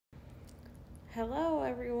Hello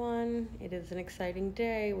everyone, it is an exciting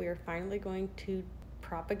day. We are finally going to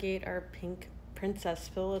propagate our pink princess,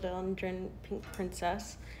 Philodendron pink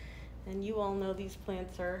princess. And you all know these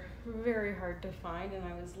plants are very hard to find, and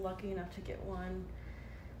I was lucky enough to get one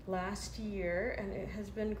last year, and it has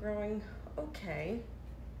been growing okay.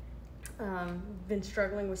 Been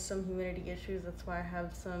struggling with some humidity issues, that's why I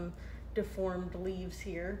have some deformed leaves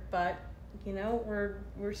here, but you know,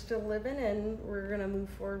 we're still living and we're gonna move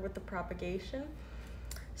forward with the propagation.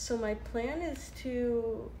 So my plan is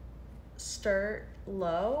to start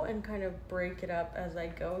low and kind of break it up as I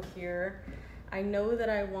go here. I know that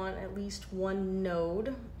I want at least one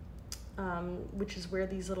node, which is where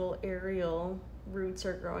these little aerial roots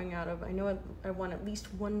are growing out of. I know I want at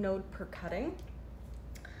least one node per cutting.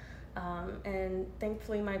 And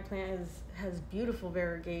thankfully my plant has beautiful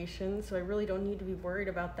variegation, so I really don't need to be worried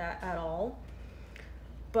about that at all.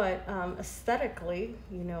 But aesthetically,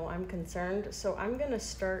 you know, I'm concerned. So I'm gonna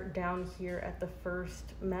start down here at the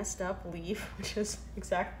first messed up leaf, which is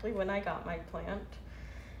exactly when I got my plant.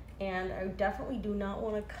 And I definitely do not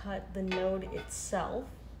wanna cut the node itself.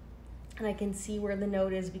 And I can see where the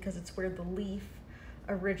node is because it's where the leaf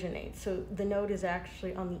originates. So the node is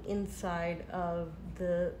actually on the inside of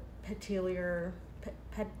the petilar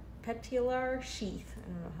sheath. I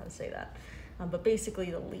don't know how to say that, but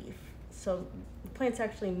basically the leaf. So the plant's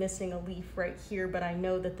actually missing a leaf right here, but I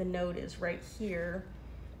know that the node is right here,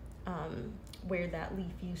 where that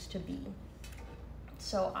leaf used to be.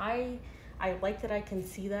 So I like that I can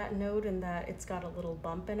see that node and that it's got a little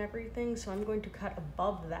bump and everything. So I'm going to cut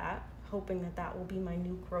above that, hoping that that will be my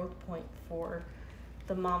new growth point for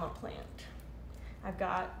the mama plant. I've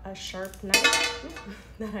got a sharp knife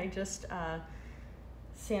that I just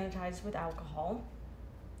sanitized with alcohol,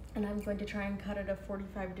 and I'm going to try and cut at a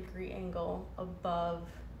 45-degree angle above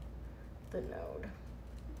the node.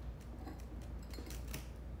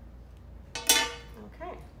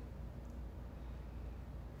 Okay.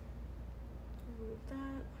 Remove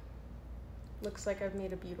that. Looks like I've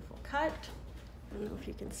made a beautiful cut. I don't know if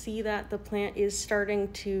you can see that. The plant is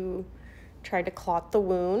starting to try to clot the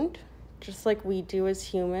wound, just like we do as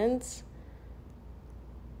humans.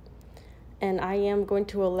 And I am going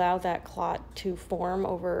to allow that clot to form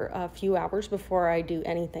over a few hours before I do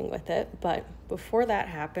anything with it. But before that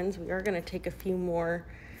happens, we are going to take a few more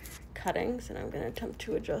cuttings, and I'm going to attempt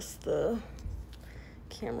to adjust the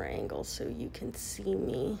camera angle so you can see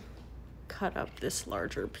me cut up this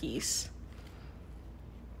larger piece.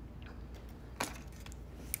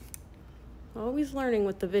 Always learning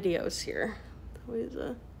with the videos here. Always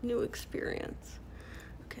a new experience.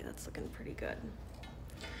 Okay, that's looking pretty good.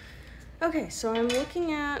 Okay, so I'm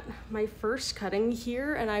looking at my first cutting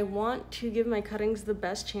here, and I want to give my cuttings the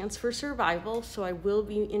best chance for survival, so I will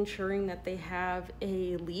be ensuring that they have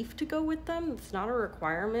a leaf to go with them. It's not a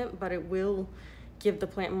requirement, but it will give the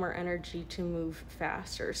plant more energy to move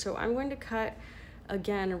faster. So I'm going to cut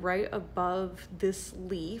again right above this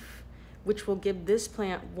leaf, which will give this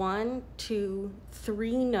plant 1, 2,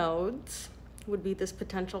 3 nodes. Would be this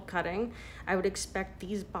potential cutting. I would expect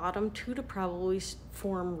these bottom 2 to probably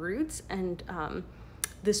form roots, and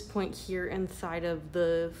this point here inside of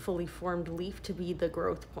the fully formed leaf to be the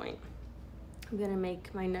growth point. I'm gonna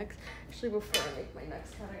make my next, actually before I make my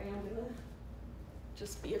next cutting, I'm gonna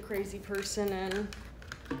just be a crazy person and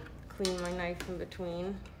clean my knife in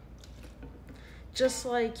between. Just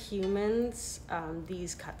like humans,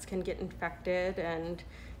 these cuts can get infected and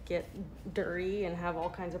get dirty and have all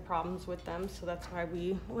kinds of problems with them, so that's why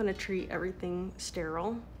we want to treat everything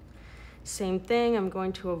sterile. Same thing, I'm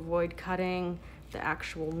going to avoid cutting the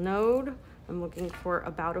actual node. I'm looking for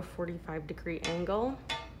about a 45-degree angle.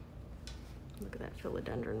 Look at that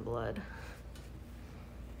philodendron blood.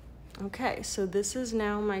 Okay, so this is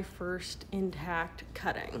now my first intact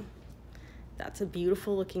cutting. That's a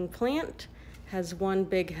beautiful looking plant, has one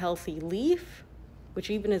big healthy leaf, which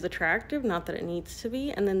even is attractive, not that it needs to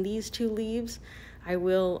be. And then these 2 leaves, I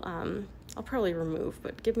will, I'll probably remove,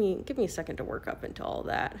 but give me a second to work up into all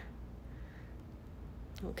that.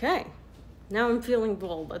 Okay, now I'm feeling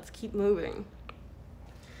bold. Let's keep moving.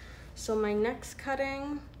 So my next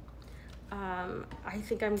cutting, I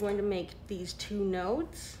think I'm going to make these 2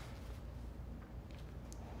 nodes.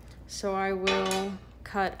 So I will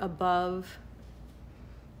cut above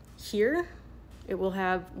here. It will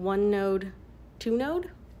have 1 node, 2 node.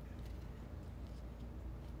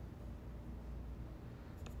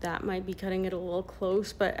 That might be cutting it a little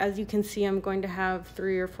close, but as you can see, I'm going to have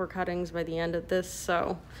 3 or 4 cuttings by the end of this,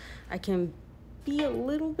 so I can be a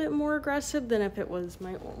little bit more aggressive than if it was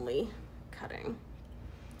my only cutting.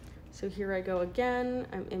 So here I go again.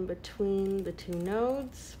 I'm in between the two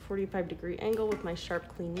nodes, 45-degree angle with my sharp,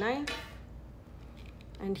 clean knife.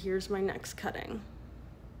 And here's my next cutting,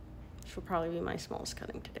 which will probably be my smallest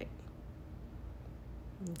cutting to date.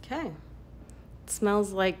 Okay, it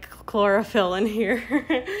smells like chlorophyll in here.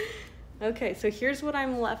 Okay, so here's what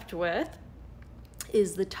I'm left with,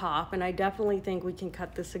 is the top, and I definitely think we can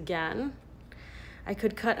cut this again. I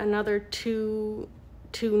could cut another two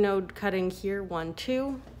node cutting here, 1,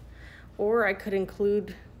 2, or I could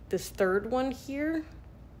include this third one here,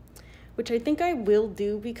 which I think I will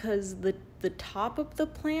do because the top of the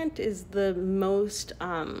plant is the most,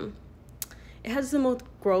 it has the most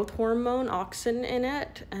growth hormone, auxin, in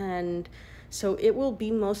it, and so it will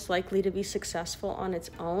be most likely to be successful on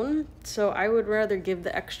its own. So I would rather give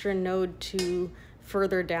the extra node to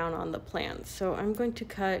further down on the plant. So I'm going to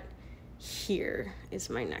cut here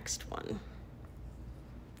is my next one.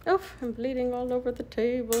 Oh, I'm bleeding all over the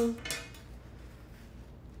table.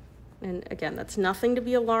 And again, that's nothing to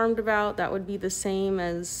be alarmed about. That would be the same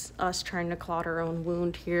as us trying to clot our own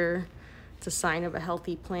wound here. It's a sign of a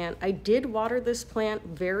healthy plant. I did water this plant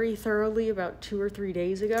very thoroughly about 2 or 3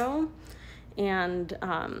 days ago. And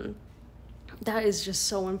that is just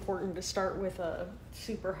so important to start with a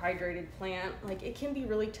super hydrated plant. Like, it can be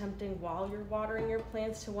really tempting while you're watering your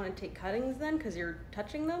plants to want to take cuttings then because you're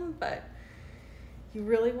touching them, but you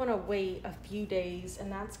really want to wait a few days, and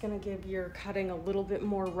that's going to give your cutting a little bit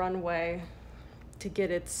more runway to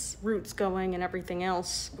get its roots going and everything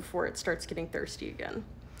else before it starts getting thirsty again.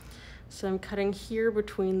 So I'm cutting here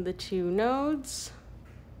between the two nodes.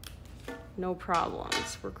 No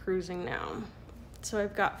problems, we're cruising now. So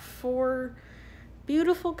I've got 4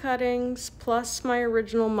 beautiful cuttings plus my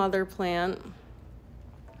original mother plant.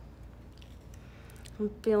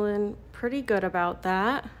 I'm feeling pretty good about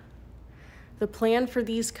that. The plan for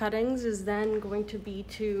these cuttings is then going to be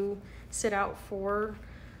to sit out for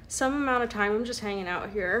some amount of time. I'm just hanging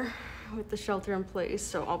out here with the shelter in place,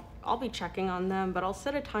 so I'll be checking on them, but I'll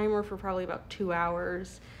set a timer for probably about 2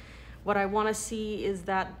 hours. What I want to see is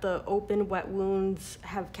that the open wet wounds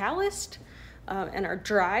have calloused and are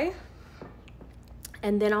dry,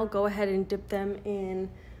 and then I'll go ahead and dip them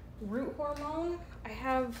in root hormone. I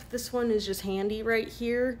have, this one is just handy right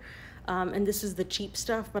here, and this is the cheap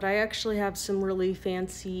stuff, but I actually have some really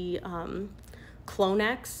fancy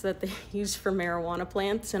Clonex that they use for marijuana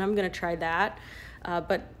plants, and I'm gonna try that.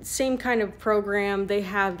 But same kind of program. They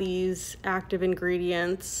have these active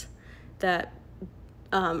ingredients that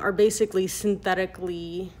are basically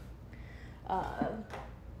synthetically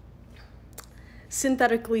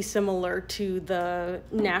similar to the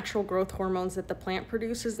natural growth hormones that the plant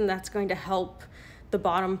produces, and that's going to help the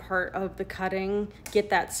bottom part of the cutting get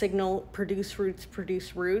that signal, produce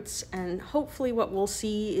roots, and hopefully what we'll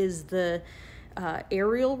see is the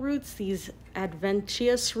aerial roots, these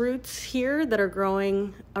adventitious roots here that are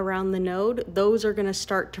growing around the node, those are going to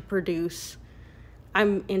start to produce.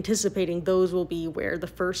 I'm anticipating those will be where the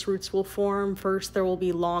first roots will form. First, there will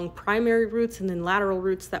be long primary roots and then lateral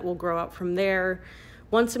roots that will grow out from there.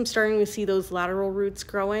 Once I'm starting to see those lateral roots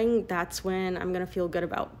growing, that's when I'm going to feel good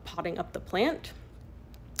about potting up the plant.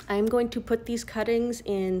 I'm going to put these cuttings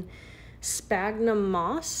in sphagnum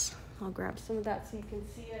moss. I'll grab some of that so you can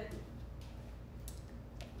see it.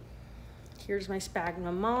 Here's my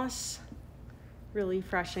sphagnum moss, really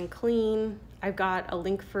fresh and clean. I've got a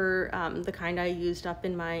link for the kind I used up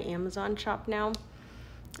in my Amazon shop now,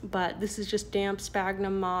 but this is just damp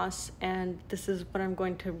sphagnum moss, and this is what I'm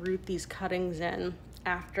going to root these cuttings in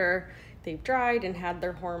after they've dried and had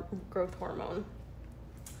their growth hormone.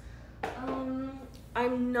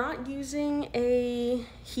 I'm not using a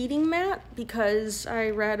heating mat because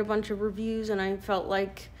I read a bunch of reviews and I felt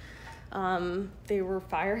like they were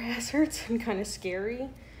fire hazards and kind of scary.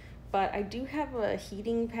 But I do have a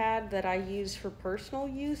heating pad that I use for personal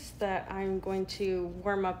use that I'm going to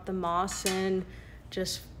warm up the moss in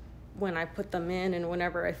just when I put them in and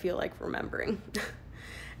whenever I feel like remembering.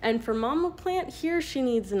 And for Mama Plant here, she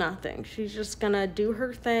needs nothing. She's just gonna do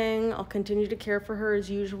her thing. I'll continue to care for her as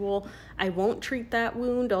usual. I won't treat that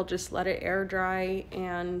wound. I'll just let it air dry,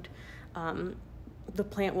 and the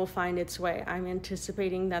plant will find its way. I'm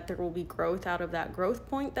anticipating that there will be growth out of that growth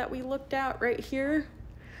point that we looked at right here.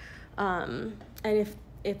 And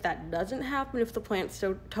if that doesn't happen, if the plant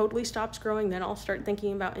totally stops growing, then I'll start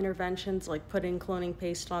thinking about interventions like putting cloning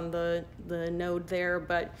paste on the node there.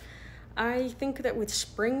 But I think that with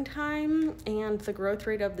springtime and the growth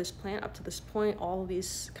rate of this plant up to this point, all of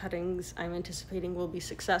these cuttings I'm anticipating will be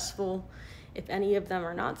successful. If any of them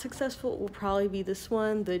are not successful, it will probably be this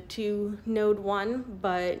one, the 2 node one,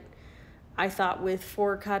 but I thought with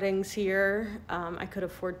 4 cuttings here, I could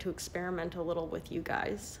afford to experiment a little with you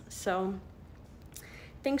guys. So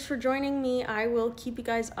thanks for joining me. I will keep you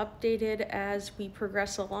guys updated as we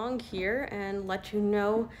progress along here and let you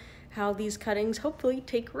know how these cuttings hopefully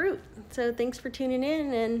take root. So thanks for tuning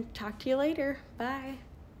in, and talk to you later. Bye.